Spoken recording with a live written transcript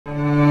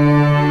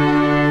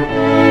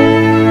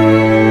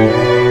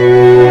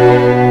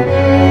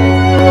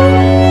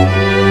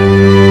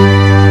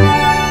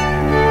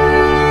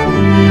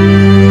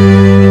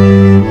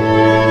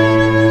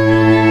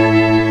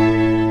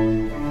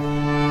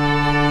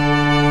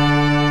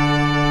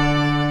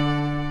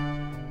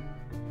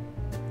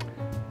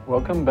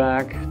Welcome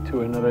back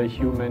to another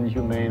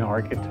Humane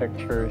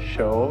Architecture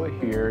show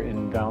here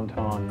in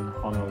downtown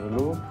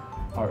Honolulu.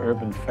 Our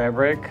urban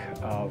fabric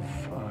of,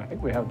 I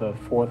think we have the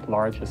fourth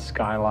largest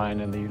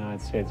skyline in the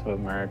United States of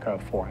America,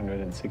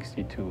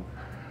 462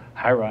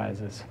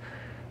 high-rises.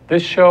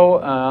 This show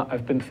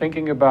I've been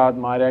thinking about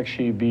might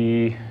actually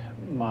be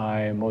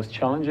my most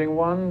challenging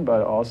one,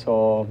 but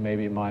also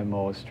maybe my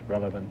most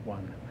relevant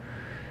one.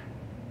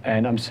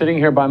 And I'm sitting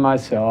here by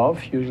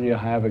myself. Usually I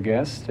have a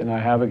guest, and I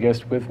have a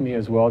guest with me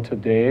as well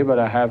today, but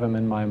I have him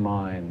in my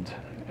mind.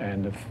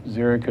 And if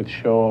Zira could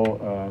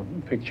show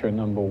picture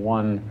number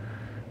one,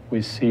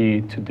 we see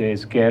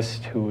today's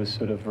guest who is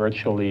sort of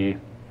virtually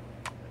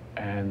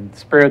and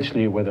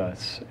spiritually with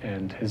us.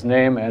 And his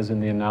name, as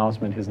in the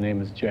announcement, his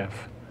name is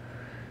Jeff.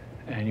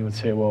 And you would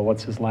say, well,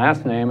 what's his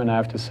last name? And I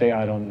have to say,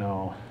 I don't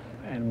know.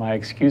 And my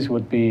excuse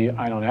would be,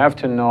 I don't have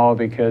to know,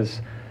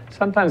 because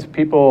sometimes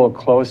people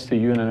close to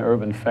you in an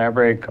urban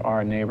fabric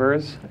are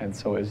neighbors, and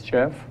so is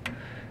Jeff.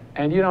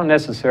 And you don't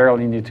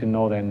necessarily need to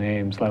know their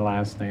names, their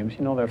last names.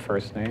 You know their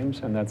first names,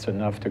 and that's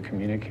enough to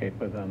communicate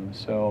with them.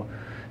 So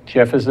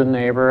Jeff is a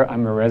neighbor.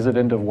 I'm a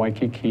resident of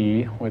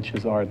Waikiki, which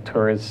is our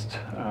tourist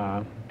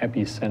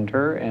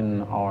epicenter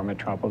in our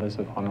metropolis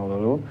of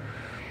Honolulu.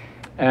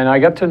 And I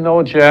got to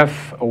know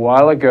Jeff a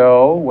while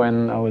ago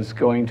when I was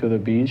going to the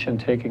beach and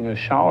taking a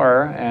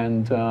shower,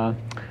 and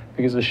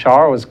because the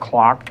shower was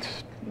clogged,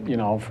 you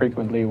know,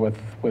 frequently with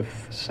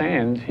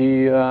sand,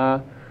 he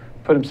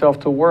put himself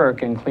to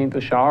work and cleaned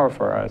the shower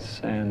for us.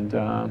 And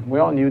we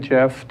all knew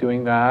Jeff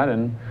doing that,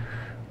 and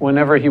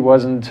whenever he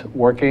wasn't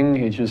working,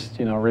 he just,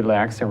 you know,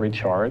 relaxed and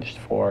recharged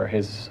for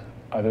his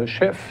other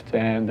shift.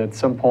 And at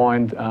some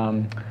point,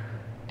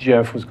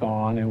 Jeff was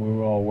gone, and we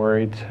were all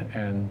worried.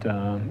 And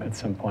at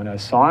some point, I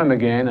saw him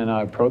again, and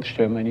I approached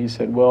him, and he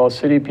said, well,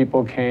 city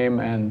people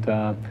came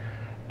and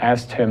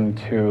asked him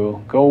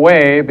to go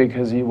away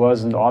because he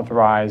wasn't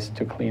authorized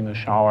to clean the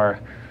shower.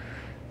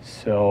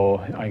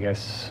 So I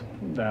guess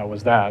that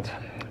was that.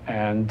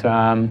 And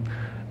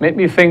made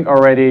me think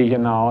already, you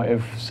know,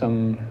 if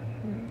some,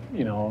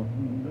 you know,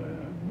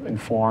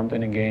 informed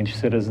and engaged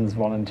citizens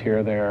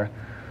volunteer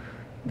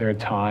their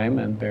time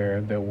and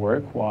their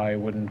work, why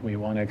wouldn't we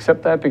want to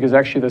accept that? Because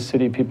actually the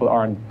city people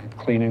aren't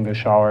cleaning the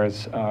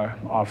showers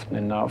often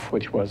enough,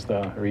 which was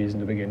the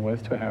reason to begin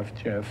with, to have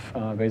Jeff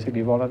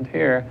basically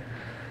volunteer.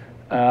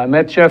 I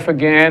met Jeff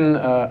again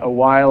a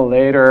while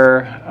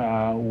later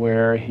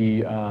where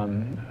he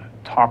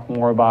talked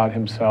more about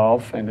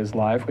himself and his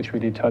life, which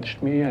really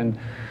touched me. And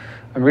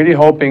I'm really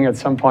hoping at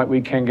some point we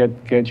can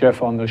get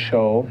Jeff on the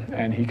show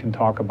and he can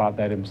talk about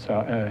that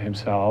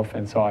himself.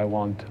 And so I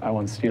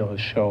won't steal his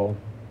show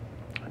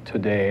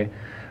today.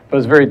 But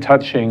it's very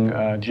touching.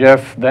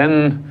 Jeff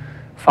then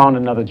found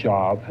another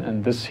job,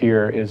 and this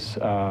here is,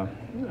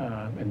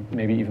 and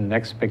maybe even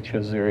next picture,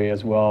 Zuri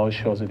as well,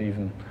 shows it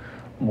even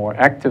more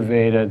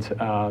activated.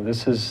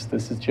 This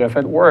is Jeff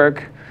at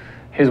work.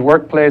 His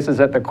workplace is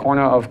at the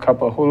corner of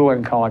Kapahulu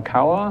and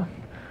Kalakaua.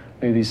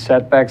 There are these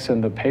setbacks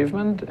in the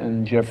pavement,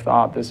 and Jeff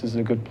thought this is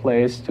a good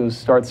place to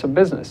start some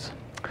business.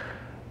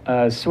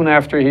 Soon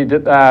after he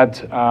did that,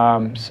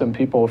 some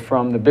people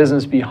from the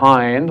business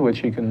behind,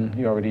 which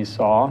you already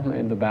saw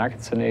in the back,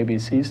 it's an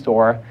ABC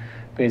store,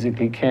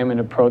 basically came and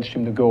approached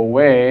him to go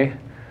away.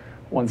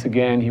 Once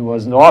again, he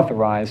wasn't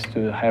authorized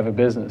to have a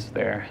business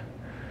there.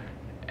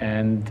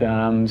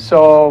 And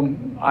so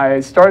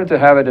I started to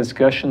have a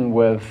discussion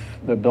with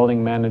the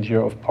building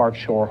manager of Park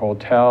Shore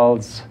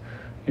Hotels,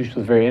 which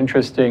was very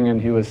interesting,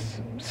 and he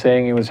was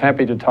saying he was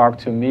happy to talk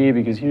to me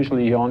because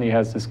usually he only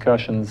has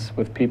discussions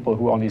with people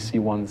who only see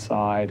one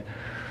side.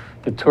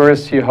 The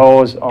tourists he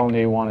hosts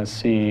only want to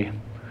see,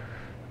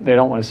 they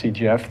don't want to see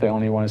Jeff, they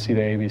only want to see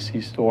the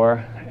ABC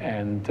store.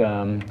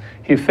 And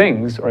he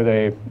thinks, or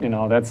they, you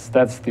know, that's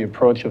the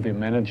approach of the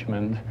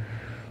management.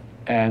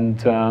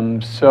 And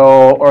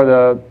or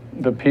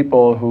the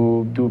people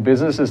who do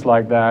businesses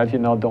like that, you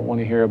know, don't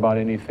want to hear about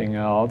anything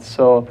else.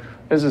 So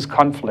there's this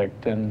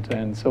conflict,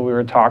 and so we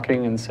were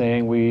talking and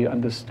saying we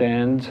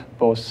understand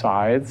both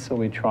sides, so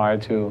we try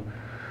to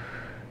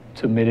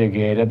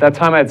mitigate. At that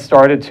time, I had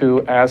started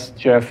to ask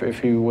Jeff if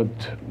he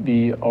would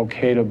be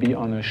okay to be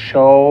on a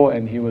show,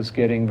 and he was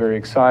getting very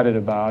excited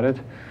about it.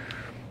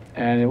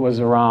 And it was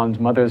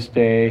around Mother's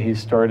Day. He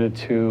started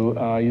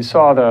to, you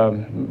saw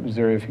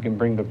Zuri, if you can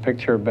bring the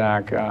picture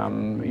back,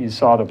 you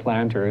saw the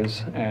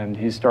planters, and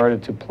he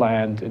started to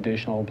plant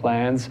additional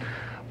plants.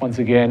 Once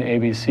again,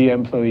 ABC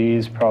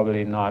employees,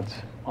 probably not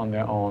on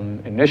their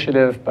own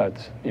initiative,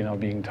 but, you know,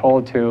 being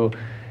told to,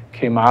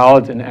 came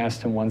out and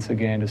asked him once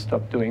again to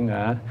stop doing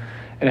that.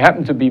 And it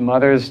happened to be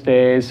Mother's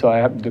Day, so I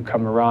happened to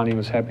come around. He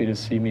was happy to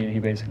see me, and he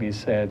basically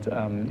said,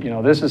 you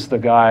know, this is the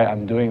guy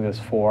I'm doing this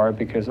for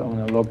because I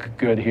want to look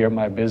good here in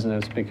my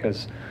business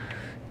because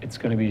it's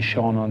going to be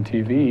shown on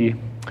TV.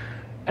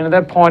 And at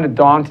that point, it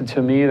dawned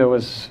to me that it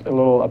was a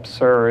little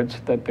absurd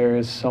that there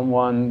is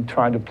someone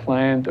trying to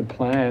plant a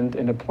plant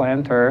in a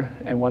planter,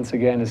 and once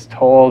again is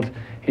told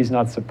he's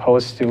not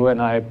supposed to.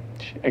 And I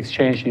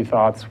exchanged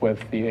thoughts with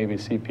the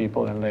ABC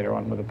people and later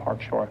on with the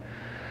Park Shore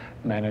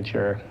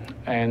manager.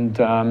 And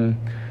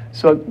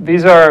so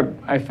these are,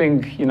 I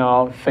think, you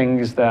know,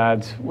 things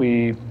that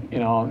we, you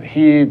know,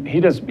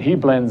 he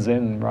blends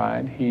in,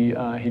 right?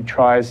 He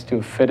tries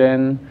to fit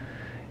in.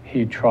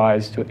 He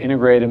tries to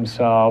integrate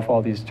himself,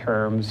 all these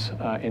terms,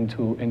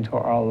 into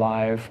our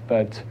life,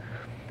 but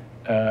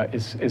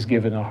is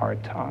given a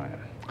hard time.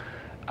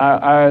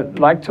 I'd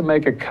like to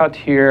make a cut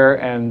here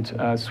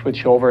and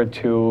switch over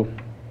to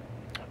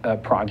a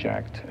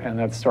project, and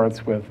that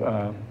starts with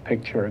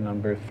picture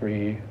number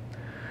 3.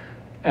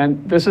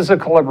 And this is a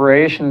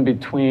collaboration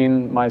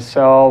between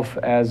myself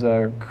as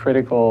a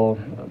critical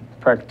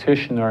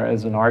practitioner,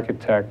 as an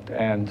architect,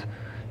 and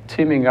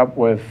teaming up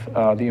with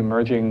the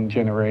emerging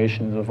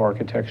generations of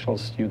architectural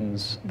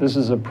students. This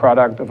is a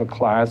product of a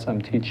class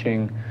I'm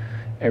teaching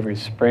every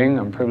spring.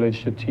 I'm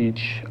privileged to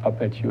teach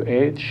up at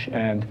UH,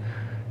 and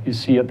you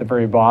see at the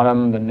very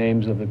bottom the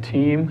names of the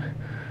team.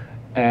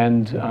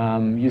 And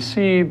you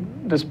see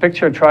this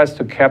picture tries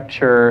to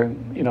capture,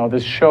 you know,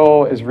 this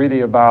show is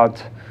really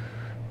about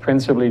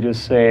principally to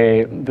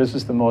say this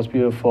is the most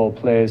beautiful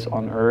place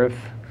on earth.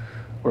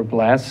 We're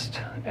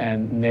blessed,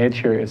 and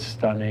nature is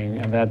stunning,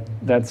 and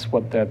that's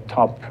what that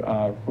top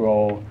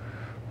row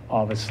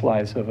of a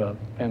slice of a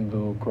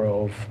bamboo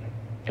grove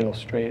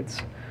illustrates.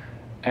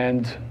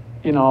 And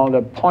you know,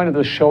 the point of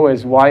the show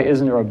is, why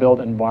isn't our built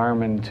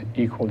environment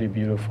equally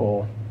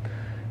beautiful?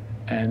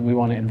 And we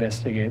want to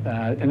investigate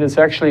that. And it's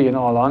actually, in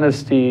all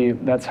honesty,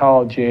 that's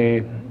how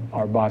Jay,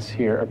 our boss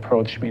here,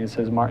 approached me and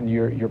says, Martin,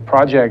 your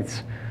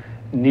projects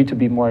need to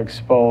be more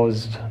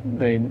exposed.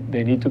 They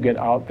need to get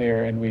out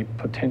there, and we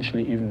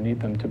potentially even need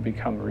them to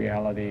become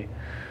reality.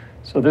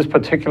 So this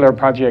particular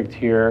project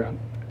here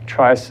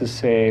tries to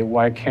say,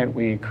 why can't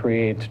we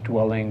create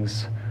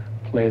dwellings,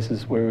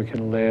 places where we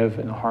can live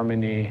in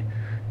harmony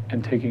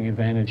and taking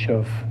advantage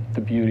of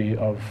the beauty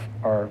of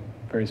our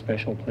very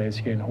special place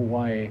here in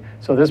Hawaii.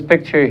 So this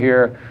picture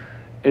here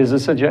is a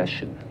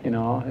suggestion, you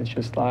know. It's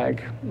just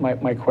like,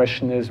 my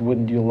question is,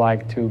 wouldn't you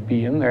like to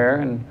be in there?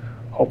 And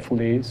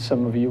hopefully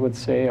some of you would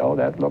say, oh,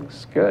 that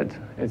looks good.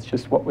 It's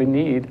just what we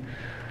need.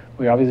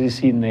 We obviously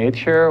see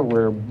nature,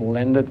 we're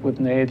blended with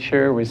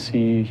nature, we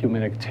see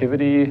human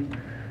activity,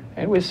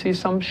 and we see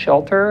some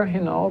shelter,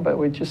 you know, but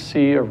we just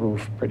see a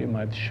roof pretty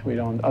much. We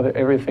don't,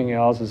 everything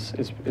else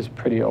is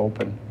pretty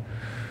open.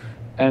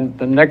 And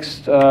the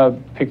next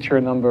picture,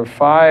 number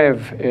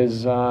 5,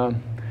 is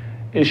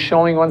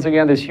showing once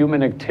again this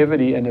human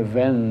activity and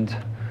event.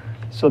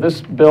 So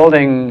this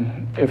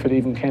building, if it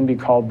even can be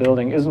called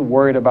building, isn't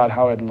worried about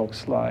how it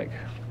looks like.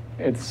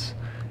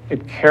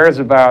 It cares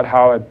about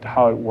how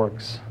it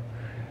works.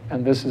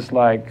 And this is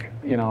like,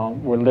 you know,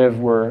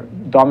 we're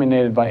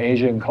dominated by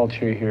Asian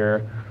culture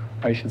here.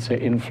 I should say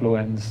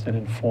influenced and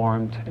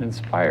informed and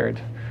inspired.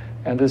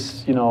 And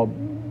this, you know,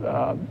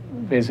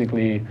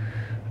 basically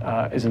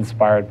is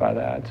inspired by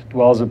that,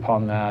 dwells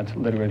upon that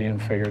literally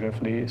and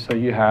figuratively. So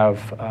you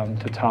have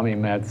tatami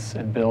mats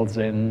and builds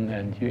in,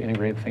 and you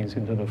integrate things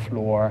into the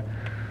floor.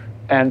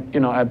 And you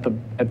know, at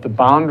the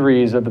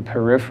boundaries, at the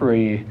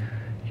periphery,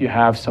 you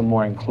have some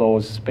more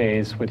enclosed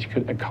space which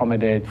could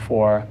accommodate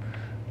for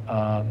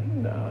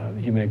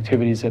human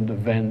activities and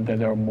event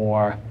that are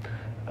more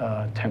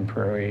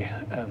temporary,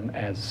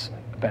 as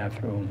a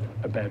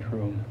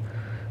bedroom.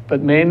 But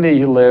mainly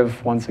you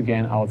live, once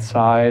again,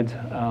 outside.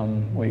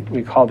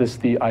 We call this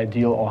the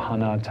ideal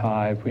ohana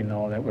type. We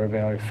know that we're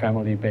very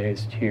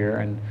family-based here,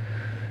 and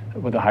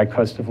with the high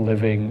cost of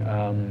living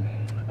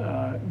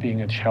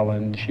being a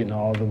challenge, you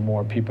know, the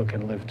more people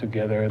can live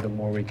together, the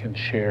more we can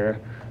share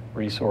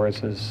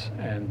resources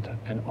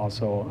and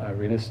also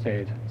real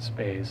estate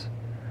space.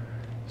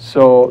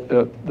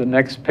 So the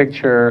next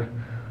picture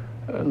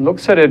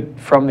looks at it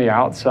from the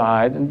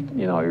outside, and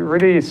you know, you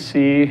really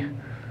see,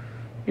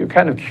 you're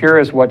kind of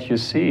curious what you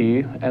see,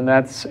 and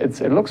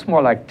it looks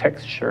more like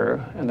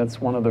texture, and that's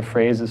one of the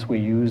phrases we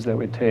use that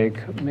we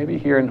take. Maybe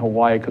here in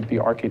Hawaii it could be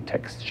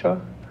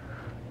architecture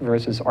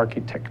versus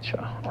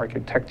architecture.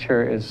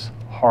 Architecture is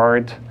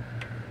hard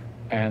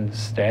and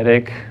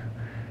static,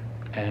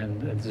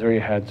 and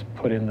Zuri had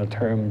put in the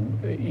term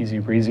easy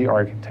breezy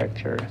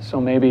architecture.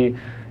 So maybe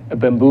a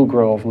bamboo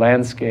grove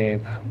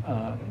landscape,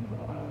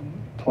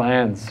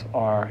 plants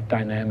are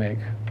dynamic,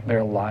 they're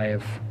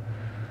alive.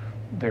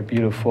 They're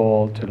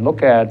beautiful to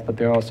look at, but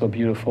they're also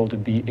beautiful to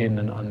be in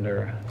and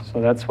under.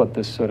 So that's what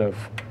this sort of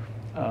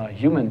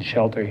human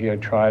shelter here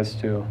tries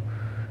to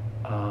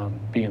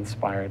be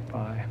inspired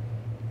by.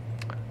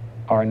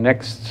 Our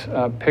next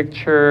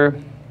picture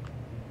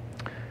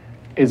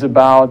is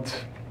about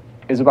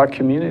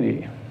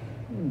community.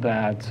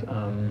 That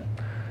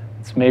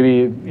it's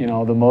maybe, you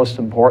know, the most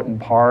important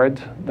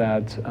part,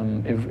 that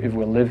if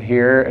we live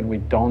here and we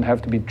don't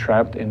have to be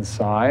trapped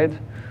inside,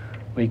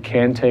 we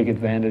can take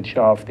advantage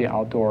of the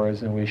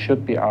outdoors, and we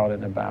should be out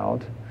and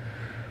about.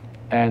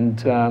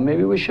 And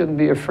maybe we shouldn't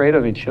be afraid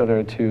of each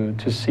other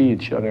to see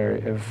each other.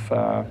 If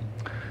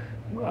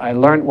I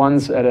learned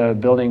once at a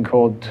building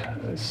code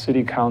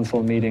city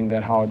council meeting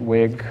that Howard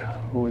Wigg,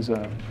 who is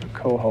a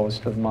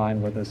co-host of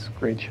mine with this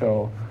great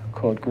show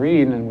Code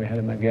Green, and we had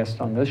him a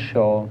guest on this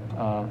show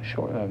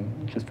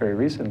just very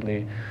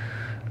recently,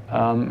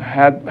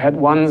 had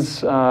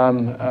once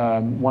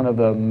one of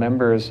the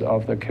members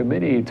of the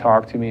committee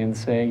talk to me and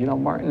say, you know,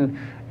 Martin,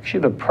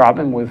 actually the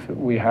problem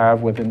we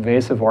have with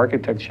invasive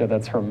architecture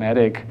that's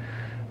hermetic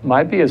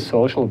might be a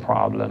social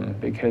problem,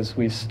 because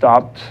we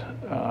stopped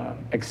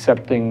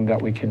accepting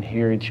that we can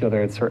hear each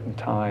other at certain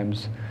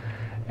times.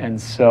 And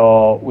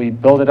so we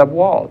built up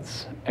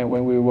walls. And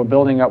when we were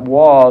building up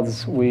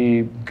walls,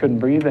 we couldn't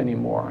breathe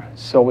anymore.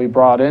 So we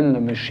brought in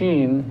a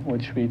machine,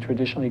 which we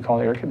traditionally call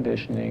air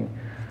conditioning,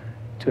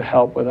 to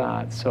help with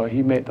that. So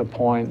he made the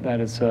point that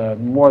it's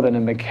more than a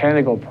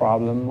mechanical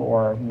problem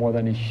or more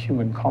than a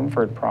human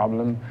comfort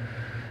problem.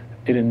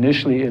 It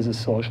initially is a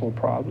social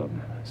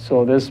problem.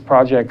 So this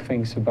project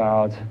thinks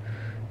about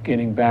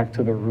getting back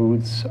to the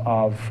roots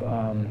of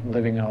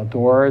living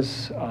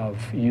outdoors, of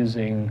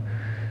using,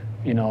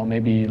 you know,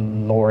 maybe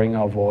lowering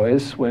our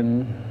voice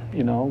when,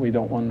 you know, we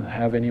don't want to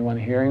have anyone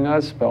hearing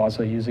us, but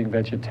also using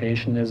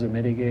vegetation as a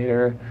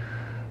mitigator.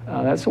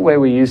 That's the way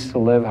we used to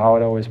live.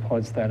 Howard always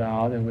points that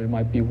out, and it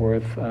might be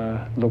worth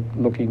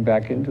looking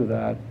back into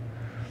that.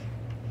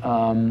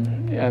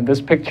 And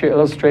this picture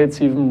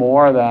illustrates even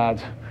more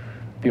that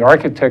the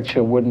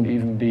architecture wouldn't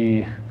even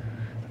be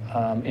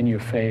in your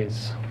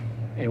face.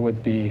 It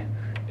would be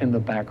in the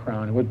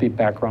background. It would be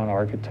background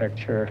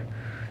architecture.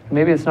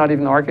 Maybe it's not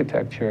even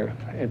architecture.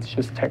 It's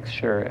just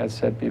texture, as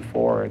said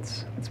before.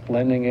 It's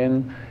blending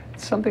in.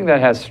 It's something that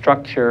has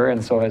structure,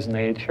 and so has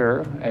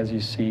nature, as you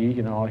see,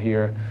 you know,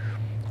 here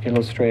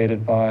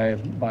illustrated by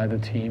the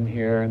team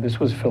here. This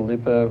was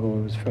Felipe,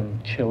 who was from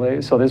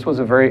Chile. So this was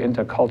a very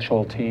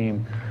intercultural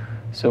team.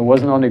 So it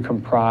wasn't only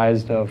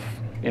comprised of,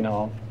 you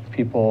know,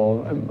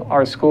 people.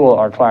 Our school,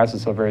 our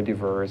classes are very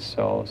diverse.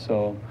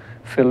 So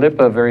Felipe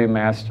very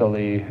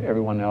masterly,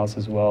 everyone else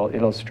as well,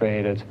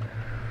 illustrated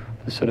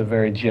the sort of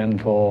very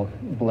gentle,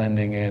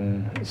 blending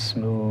in,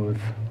 smooth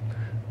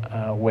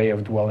way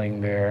of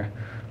dwelling there.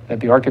 That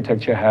the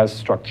architecture has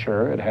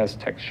structure, it has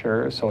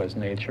texture, so as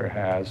nature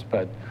has,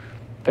 but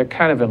they're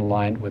kind of in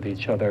line with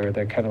each other.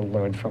 They kind of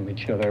learn from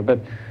each other, but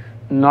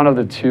none of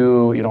the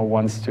two, you know,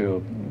 wants to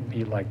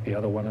be like the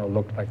other one or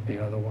look like the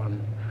other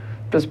one.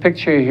 This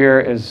picture here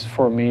is,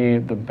 for me,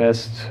 the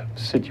best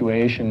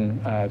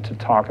situation to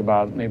talk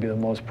about maybe the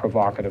most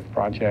provocative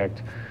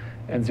project.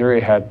 And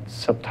Zuri had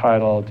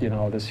subtitled, you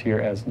know, this here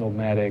as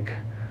nomadic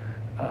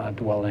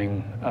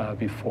dwelling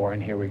before,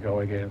 and here we go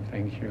again,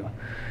 thank you.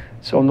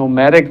 So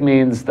nomadic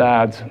means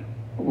that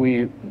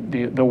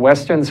the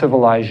Western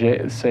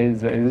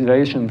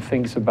civilization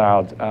thinks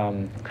about,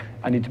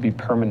 I need to be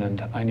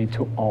permanent, I need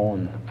to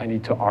own, I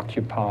need to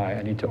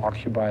occupy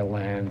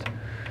land,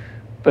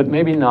 but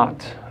maybe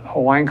not.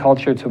 Hawaiian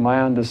culture, to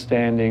my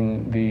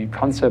understanding, the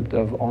concept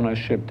of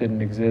ownership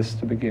didn't exist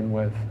to begin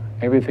with.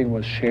 Everything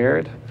was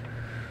shared.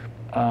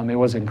 It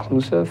was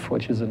inclusive,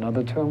 which is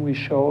another term we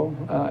show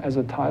as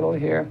a title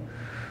here.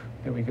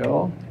 There we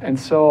go. And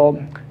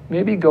so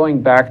maybe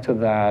going back to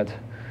that,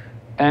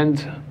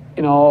 and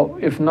you know,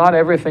 if not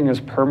everything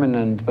is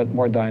permanent but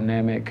more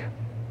dynamic,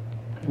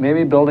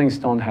 maybe buildings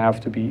don't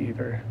have to be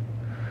either.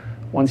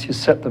 Once you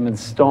set them in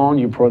stone,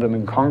 you pour them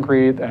in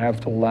concrete, they have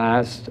to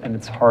last, and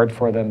it's hard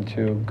for them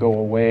to go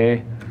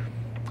away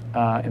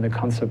in the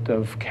concept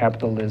of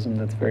capitalism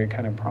that's very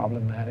kind of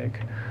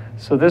problematic.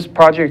 So this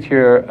project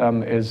here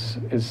is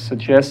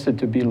suggested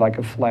to be like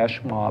a flash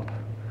mob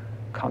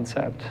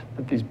concept,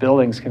 that these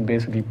buildings can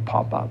basically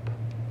pop up.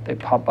 They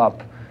pop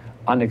up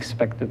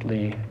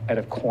unexpectedly at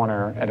a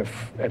corner, at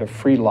a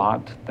free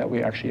lot that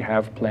we actually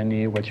have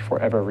plenty, which for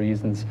whatever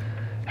reasons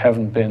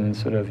haven't been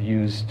sort of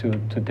used to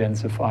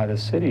densify the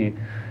city.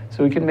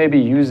 So we can maybe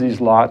use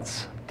these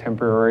lots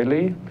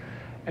temporarily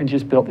and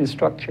just build these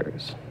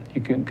structures.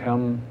 You can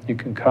come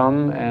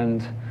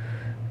and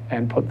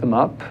put them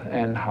up,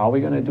 and how are we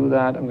going to do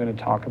that? I'm going to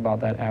talk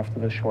about that after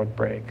the short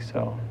break.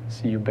 So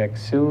see you back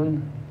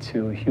soon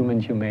to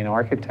Humane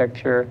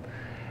Architecture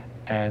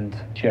and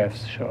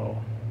Jeff's show.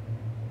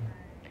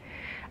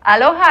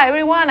 Aloha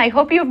everyone, I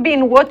hope you've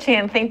been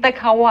watching ThinkTech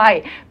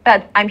Hawaii,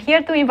 but I'm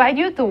here to invite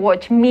you to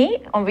watch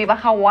me on Viva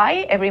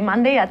Hawaii every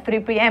Monday at 3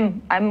 p.m.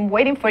 I'm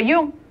waiting for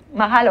you.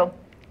 Mahalo.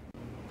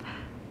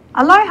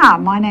 Aloha,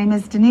 my name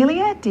is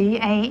Danelia,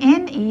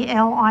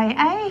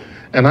 D-A-N-E-L-I-A.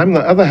 And I'm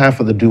the other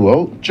half of the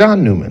duo,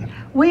 John Newman.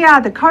 We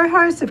are the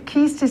co-hosts of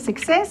Keys to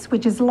Success,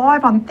 which is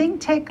live on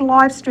ThinkTech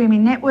live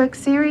streaming network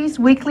series,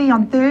 weekly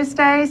on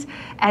Thursdays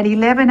at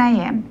 11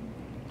 a.m.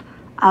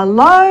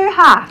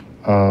 Aloha.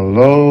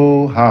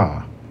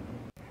 Aloha.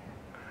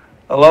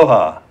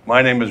 Aloha,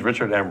 my name is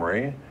Richard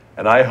Emery,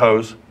 and I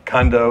host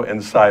Condo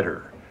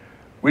Insider.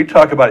 We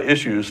talk about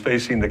issues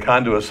facing the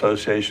condo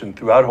association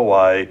throughout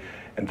Hawaii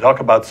and talk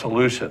about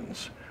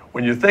solutions.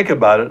 When you think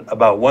about it,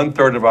 about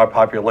 1/3 of our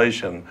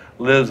population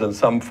lives in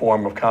some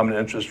form of common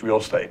interest real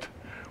estate.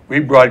 We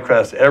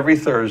broadcast every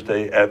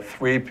Thursday at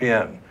 3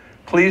 p.m.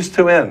 Please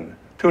tune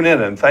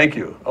in, and thank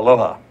you.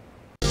 Aloha.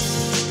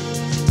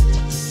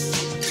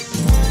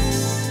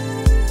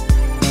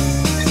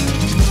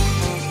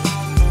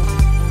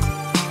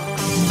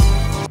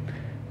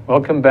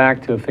 Welcome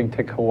back to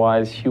ThinkTech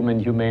Hawaii's Human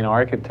Humane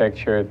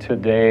Architecture.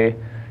 Today,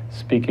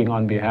 speaking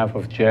on behalf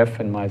of Jeff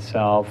and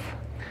myself,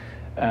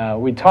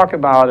 we talk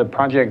about a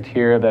project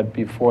here that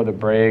before the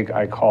break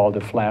I called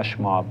a flash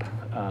mob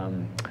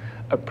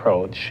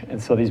approach. And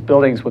so these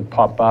buildings would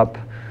pop up.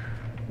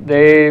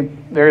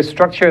 They're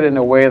structured in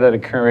a way that a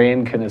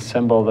crane can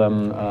assemble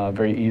them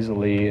very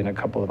easily in a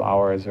couple of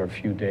hours or a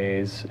few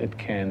days. It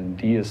can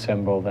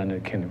deassemble, then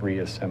it can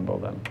reassemble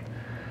them.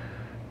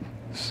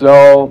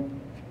 So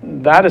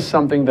that is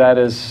something that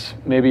is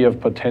maybe of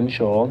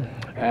potential,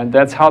 and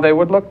that's how they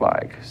would look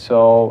like.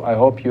 So I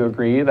hope you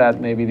agree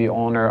that maybe the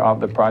owner of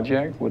the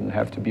project wouldn't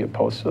have to be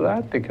opposed to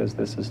that, because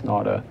this is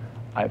not a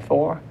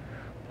eyesore.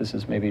 This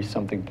is maybe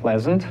something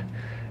pleasant,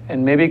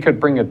 and maybe could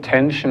bring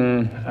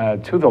attention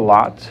to the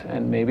lot,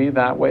 and maybe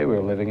that way,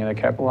 we're living in a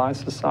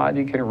capitalized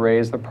society, can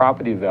raise the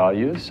property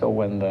value. So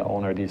when the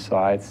owner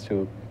decides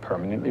to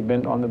permanently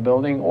build on the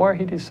building, or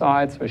he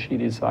decides or she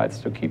decides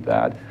to keep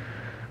that,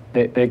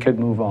 they could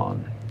move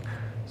on.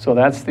 So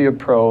that's the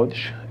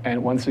approach,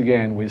 and once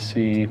again, we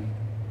see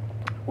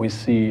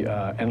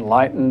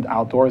enlightened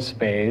outdoor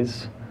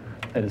space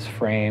that is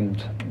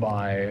framed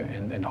by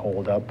and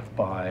held up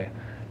by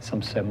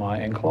some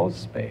semi-enclosed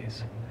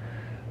space.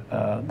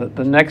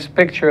 The next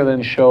picture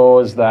then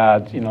shows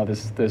that, you know,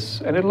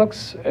 this, and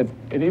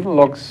it even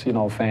looks, you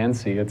know,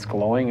 fancy. It's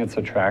glowing, it's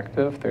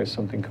attractive. There's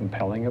something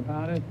compelling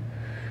about it.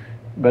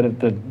 But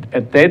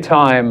at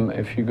daytime,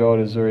 if you go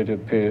to Zuri to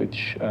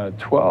page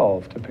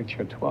 12, to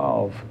picture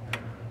 12,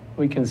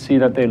 we can see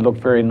that they look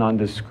very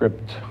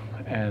nondescript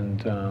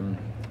and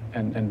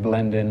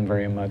blend in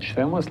very much.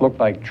 They almost look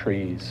like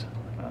trees,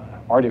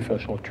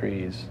 artificial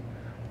trees,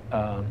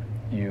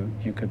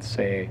 you could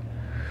say.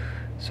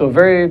 So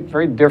very,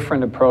 very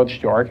different approach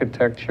to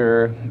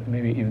architecture,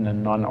 maybe even a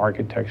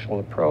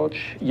non-architectural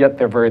approach, yet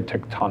they're very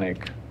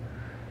tectonic.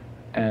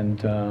 And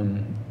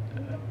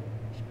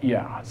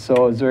yeah,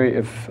 so Zuri,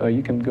 if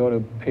you can go to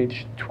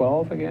page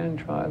 12 again,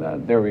 try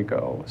that. There we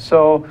go.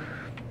 So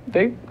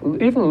they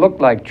even look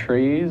like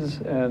trees,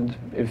 and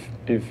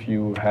if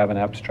you have an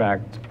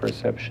abstract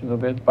perception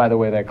of it, by the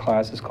way, that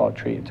class is called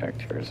tree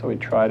architecture. So we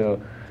try to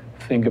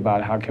think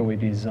about how can we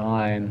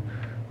design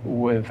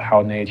with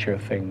how nature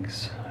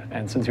thinks.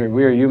 And since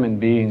we're human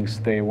beings,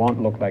 they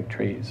won't look like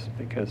trees,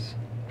 because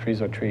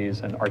trees are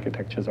trees and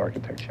architecture is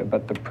architecture.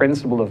 But the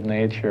principle of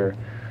nature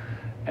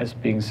as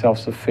being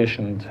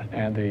self-sufficient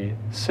and the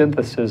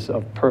synthesis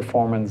of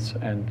performance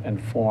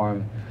and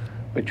form,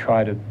 we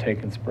try to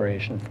take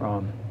inspiration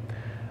from.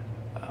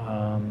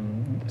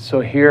 So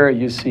here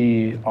you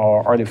see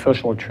our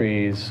artificial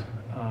trees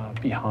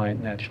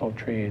behind natural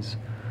trees.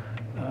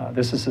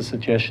 This is a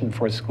suggestion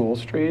for School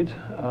Street,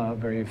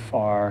 very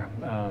far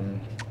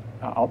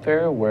out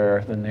there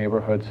where the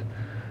neighborhood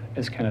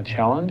is kind of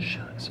challenged.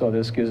 So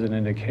this gives an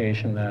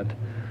indication that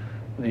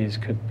these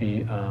could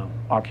be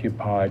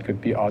occupied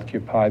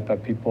by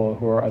people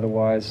who are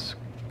otherwise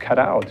cut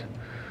out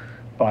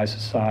by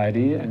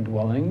society and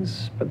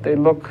dwellings, but they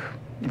look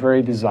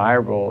very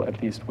desirable,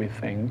 at least we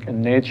think.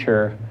 And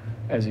nature,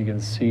 as you can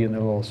see in the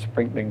little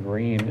sprinkling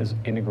green, is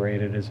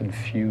integrated, is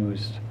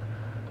infused.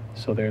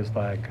 So there's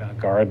like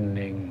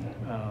gardening,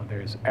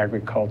 there's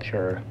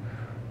agriculture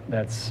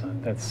that's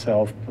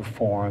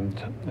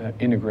self-performed,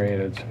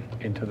 integrated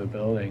into the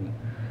building.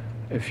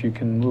 If you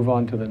can move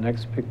on to the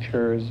next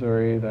picture,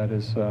 Zuri,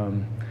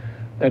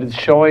 that is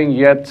showing,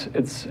 yet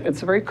it's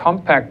a very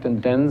compact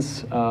and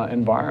dense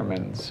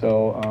environment.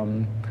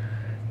 So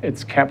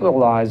it's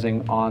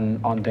capitalizing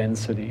on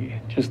density,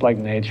 just like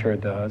nature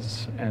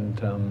does. And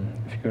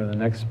if you go to the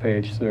next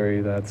page,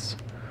 Zuri, that's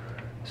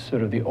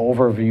sort of the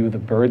overview, the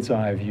bird's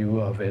eye view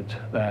of it,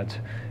 that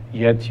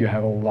yet you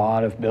have a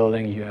lot of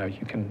building,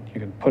 you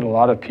can put a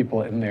lot of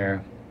people in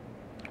there,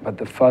 but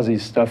the fuzzy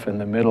stuff in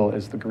the middle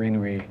is the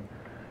greenery.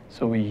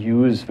 So we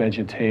use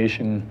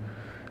vegetation,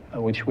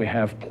 which we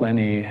have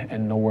plenty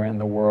and nowhere in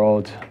the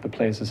world. The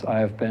places I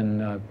have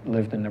been,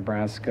 lived in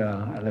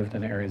Nebraska, I lived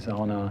in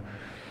Arizona,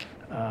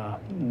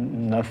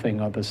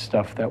 nothing of the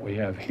stuff that we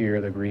have here,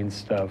 the green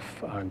stuff,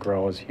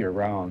 grows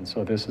year-round.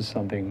 So this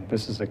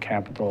is a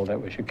capital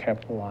that we should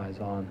capitalize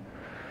on.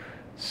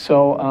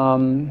 So,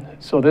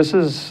 so this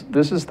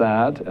is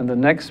that, and the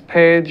next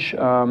page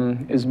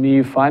is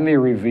me finally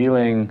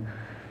revealing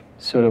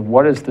sort of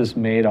what is this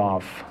made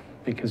of,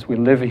 because we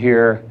live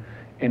here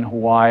in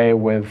Hawaii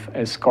with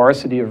a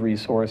scarcity of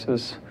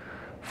resources.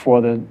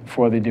 For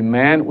the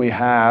demand we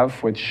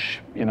have, which,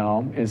 you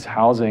know, is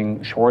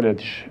housing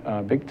shortage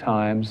big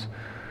times,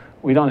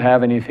 we don't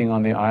have anything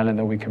on the island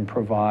that we can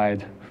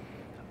provide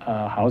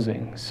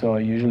housing. So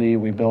usually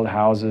we build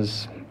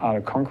houses out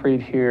of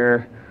concrete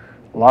here,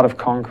 a lot of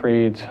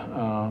concrete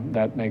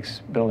that makes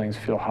buildings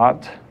feel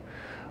hot,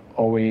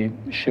 or we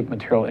ship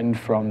material in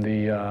from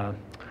the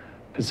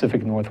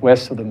Pacific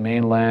Northwest of the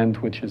mainland,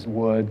 which is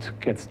wood,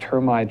 gets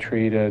termite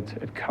treated,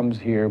 it comes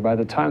here. By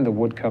the time the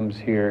wood comes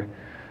here,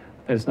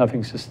 there's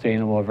nothing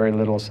sustainable, or very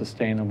little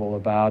sustainable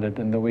about it,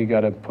 and then we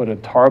got to put a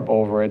tarp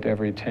over it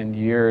every 10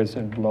 years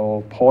and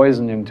blow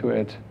poison into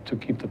it to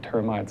keep the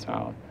termites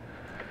out.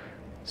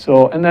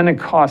 So, and then it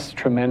costs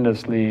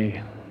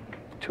tremendously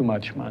too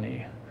much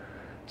money.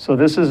 So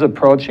this is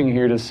approaching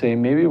here to say,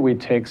 maybe we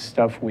take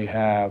stuff we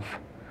have,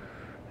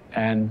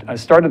 and I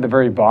start at the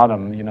very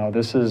bottom. You know,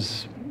 this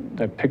is,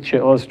 the picture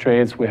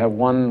illustrates, we have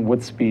one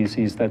wood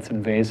species that's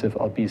invasive,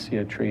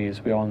 albizia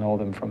trees. We all know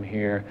them from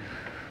here.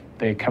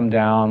 They come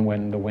down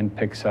when the wind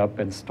picks up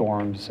and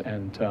storms,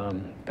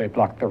 and they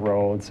block the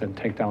roads and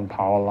take down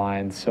power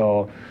lines.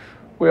 So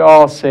we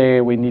all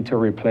say we need to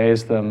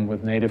replace them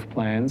with native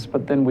plants,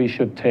 but then we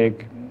should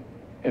take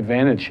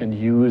advantage and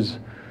use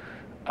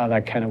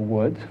that kind of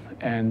wood.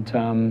 And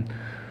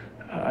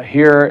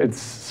here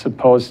it's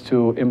supposed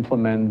to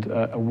implement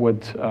a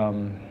wood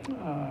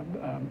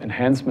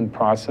enhancement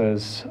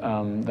process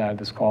that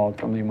is called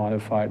thermally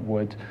modified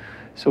wood.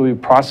 So we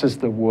process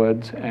the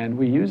wood and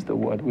we use the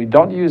wood. We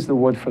don't use the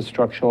wood for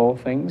structural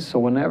things. So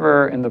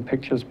whenever in the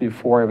pictures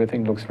before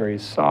everything looks very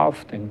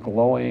soft and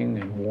glowing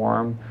and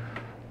warm,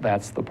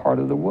 that's the part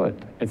of the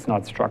wood. It's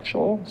not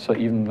structural, so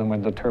even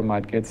when the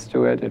termite gets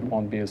to it, it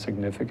won't be a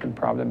significant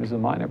problem, it's a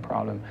minor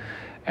problem.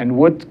 And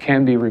wood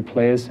can be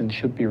replaced and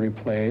should be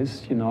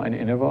replaced, you know, in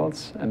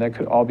intervals, and that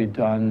could all be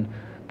done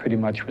pretty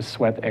much with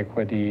sweat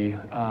equity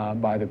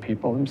by the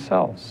people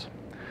themselves.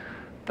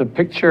 The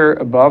picture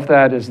above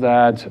that is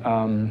that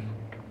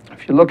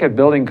if you look at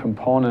building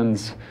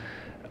components,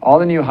 all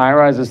the new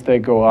high-rises, they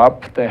go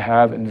up, they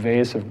have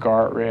invasive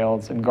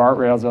guardrails, and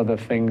guardrails are the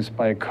things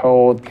by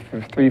code for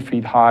 3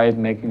 feet high,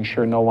 making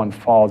sure no one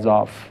falls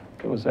off.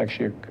 There was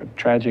actually a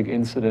tragic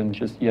incident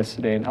just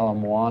yesterday in Ala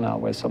Moana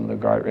where some of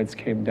the guardrails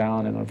came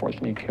down and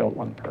unfortunately killed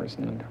one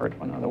person and hurt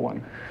one other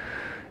one.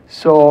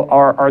 So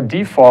our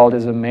default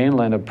is a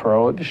mainland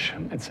approach.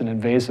 It's an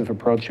invasive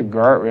approach to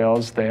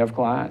guardrails. They have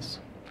glass.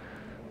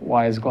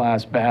 Why is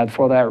glass bad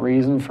for that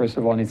reason? First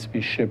of all, it needs to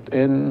be shipped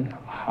in,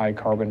 high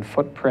carbon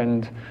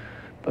footprint.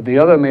 But the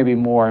other maybe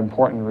more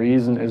important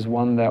reason is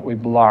one that we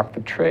block the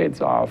trades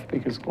off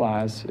because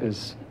glass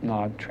is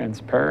not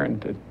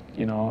transparent,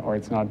 or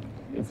it's not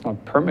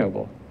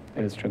permeable.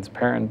 It is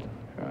transparent,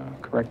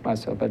 correct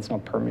myself, but it's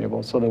not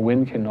permeable, so the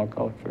wind cannot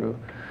go through.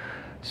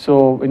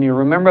 So when you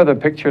remember the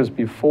pictures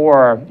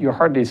before, you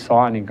hardly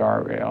saw any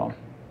guardrail.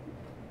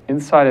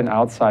 Inside and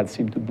outside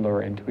seem to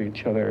blur into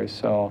each other.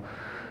 So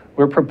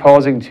we're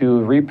proposing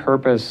to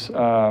repurpose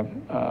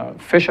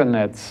fisher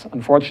nets.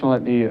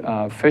 Unfortunately,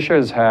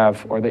 fishers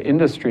have, or the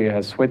industry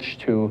has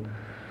switched to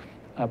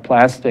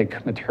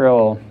plastic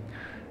material,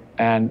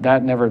 and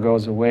that never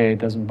goes away. It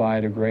doesn't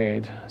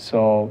biodegrade.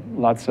 So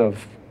lots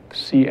of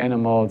sea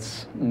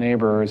animals,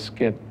 neighbors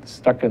get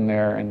stuck in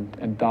there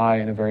and die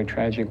in a very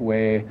tragic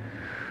way.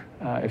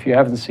 If you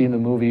haven't seen the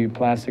movie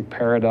Plastic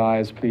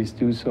Paradise, please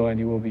do so, and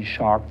you will be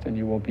shocked and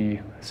you will be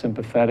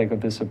sympathetic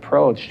of this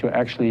approach to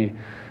actually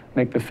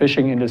make the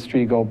fishing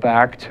industry go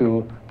back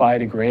to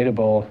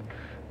biodegradable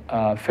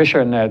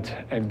fisher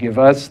net and give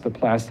us the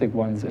plastic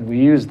ones, and we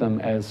use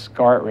them as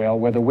guardrail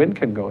where the wind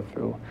can go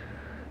through.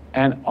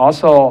 And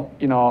also,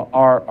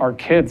 our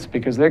kids,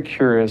 because they're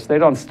curious, they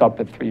don't stop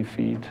at 3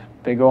 feet.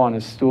 They go on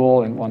a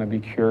stool and want to be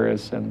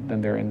curious, and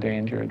then they're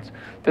endangered.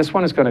 This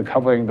one is going to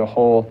covering the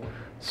whole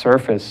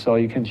surface, so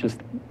you can just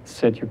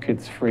set your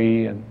kids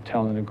free and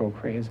tell them to go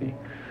crazy.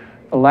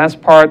 The last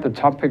part, the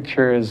top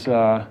picture, is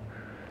the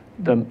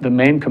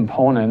main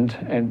component,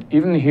 and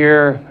even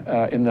here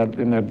in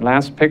the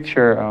last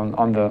picture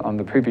on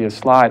the previous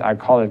slide, I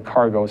call it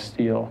cargo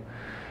steel,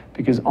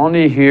 because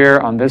only here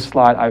on this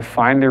slide I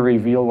finally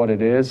reveal what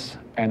it is,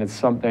 and it's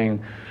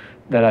something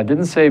that I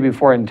didn't say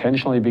before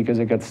intentionally because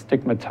it got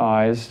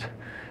stigmatized.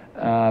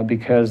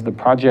 Because the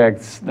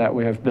projects that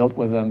we have built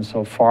with them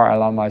so far, I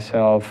allow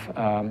myself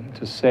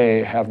to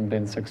say, haven't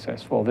been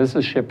successful. This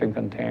is shipping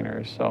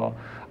containers. So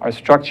our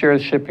structure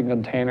is shipping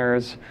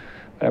containers.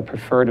 I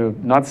prefer to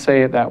not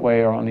say it that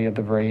way or only at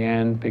the very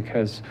end,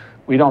 because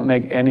we don't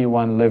make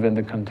anyone live in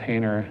the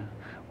container.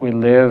 We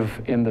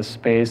live in the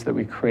space that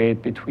we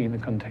create between the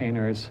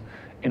containers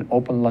in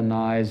open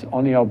lanais.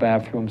 Only our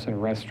bathrooms and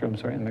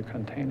restrooms are in the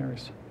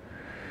containers.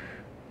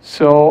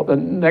 So the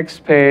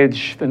next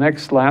page, the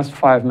last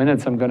 5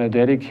 minutes I'm going to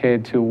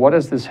dedicate to what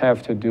does this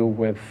have to do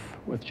with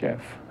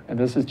Jeff. And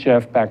this is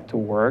Jeff back to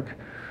work.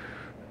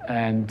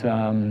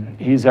 And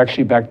he's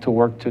actually back to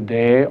work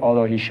today,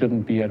 although he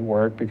shouldn't be at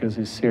work because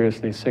he's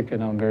seriously sick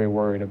and I'm very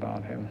worried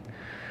about him.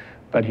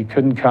 But he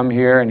couldn't come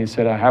here and he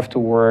said, I have to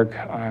work,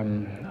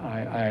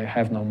 I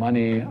have no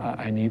money,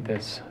 I need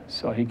this.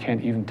 So he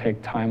can't even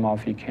take time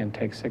off, he can't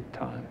take sick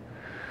time.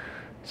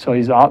 So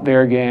he's out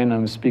there again.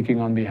 I'm speaking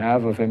on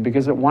behalf of him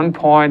because at one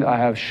point I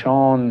have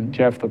shown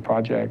Jeff the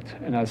project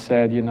and I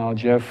said,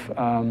 Jeff,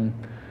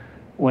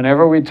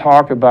 whenever we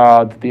talk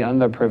about the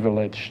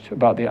underprivileged,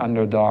 about the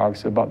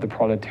underdogs, about the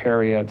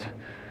proletariat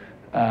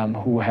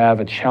who have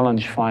a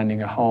challenge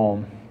finding a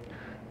home,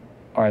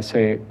 or I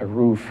say a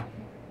roof,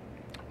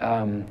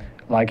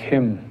 like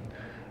him,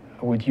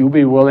 would you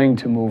be willing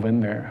to move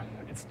in there?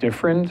 It's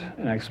different,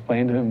 and I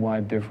explained to him why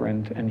it's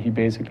different, and he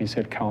basically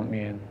said, count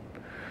me in.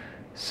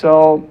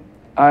 So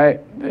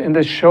in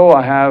this show,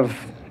 I have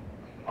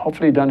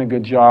hopefully done a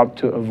good job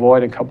to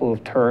avoid a couple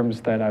of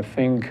terms that I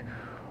think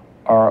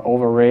are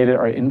overrated,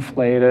 are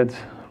inflated,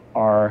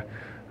 are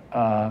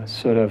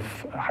sort of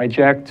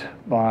hijacked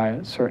by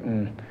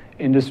certain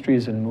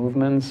industries and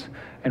movements.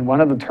 And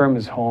one of the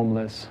terms is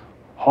homeless.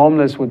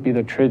 Homeless would be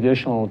the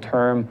traditional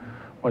term,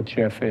 what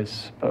Jeff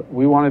is. But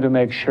we wanted to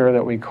make sure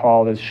that we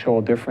call this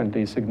show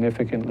differently,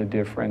 significantly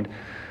different.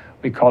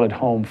 We call it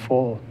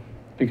Homeful,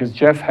 because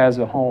Jeff has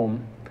a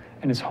home,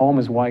 and his home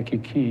is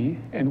Waikiki,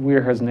 and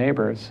we're his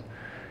neighbors.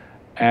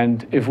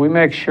 And if we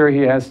make sure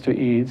he has to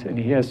eat and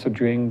he has to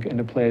drink and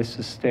a place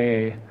to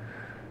stay,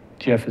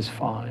 Jeff is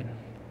fine.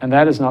 And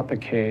that is not the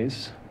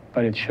case,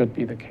 but it should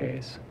be the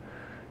case.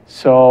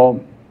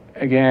 So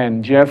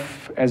again,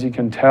 Jeff, as you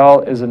can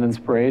tell, is an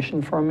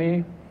inspiration for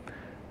me,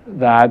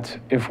 that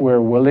if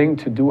we're willing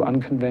to do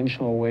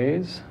unconventional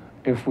ways,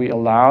 if we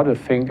allow to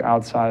think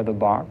outside of the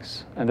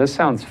box, and this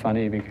sounds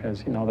funny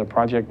because, you know, the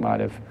project might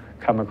have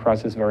come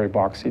across as very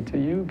boxy to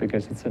you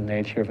because it's the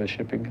nature of a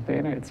shipping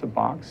container, it's a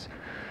box.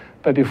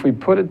 But if we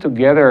put it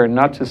together,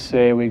 not to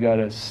say we got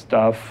to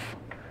stuff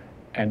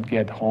and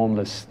get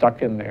homeless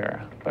stuck in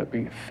there, but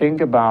we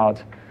think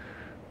about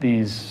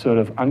these sort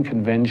of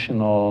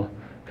unconventional,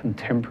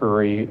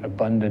 contemporary,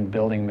 abundant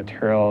building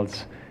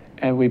materials,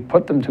 and we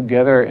put them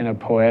together in a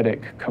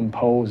poetic,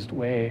 composed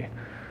way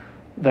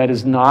that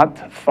is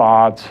not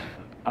thought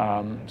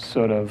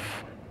sort of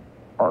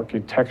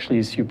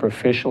architecturally,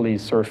 superficially,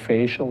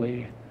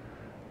 surfacially,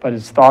 but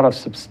it's thought of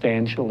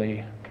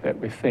substantially, that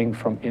we think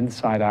from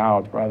inside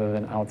out rather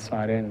than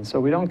outside in. So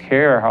we don't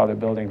care how the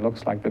building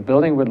looks like. The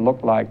building would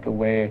look like the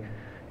way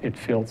it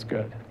feels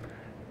good.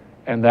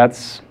 And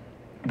that's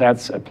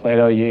a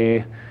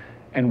plaidoyer.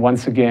 And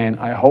once again,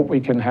 I hope we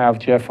can have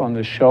Jeff on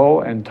the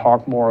show and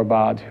talk more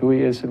about who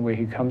he is and where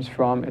he comes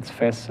from. It's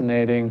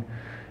fascinating.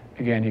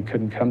 Again, he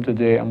couldn't come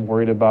today. I'm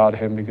worried about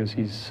him because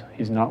he's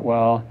not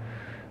well.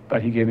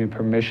 But he gave me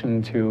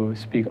permission to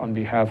speak on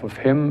behalf of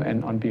him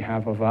and on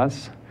behalf of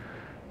us.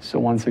 So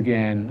once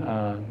again,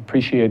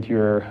 appreciate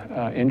your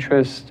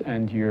interest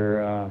and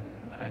your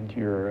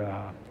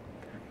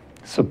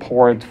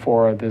support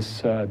for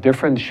this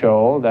different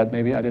show that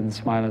maybe I didn't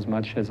smile as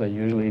much as I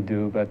usually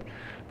do, but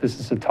this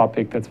is a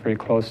topic that's very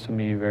close to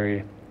me,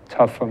 very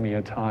tough for me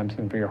at times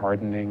and very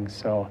hardening.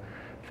 So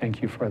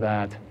thank you for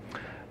that.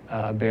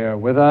 Bear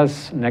with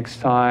us. Next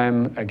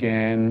time,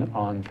 again,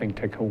 on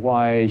ThinkTech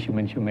Hawaii,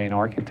 Humane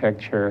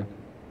Architecture,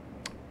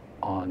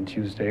 on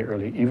Tuesday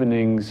early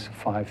evenings,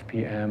 5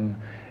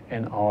 p.m.,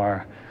 in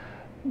our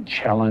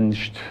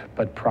challenged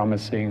but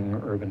promising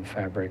urban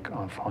fabric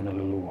of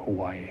Honolulu,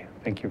 Hawaii.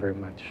 Thank you very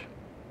much.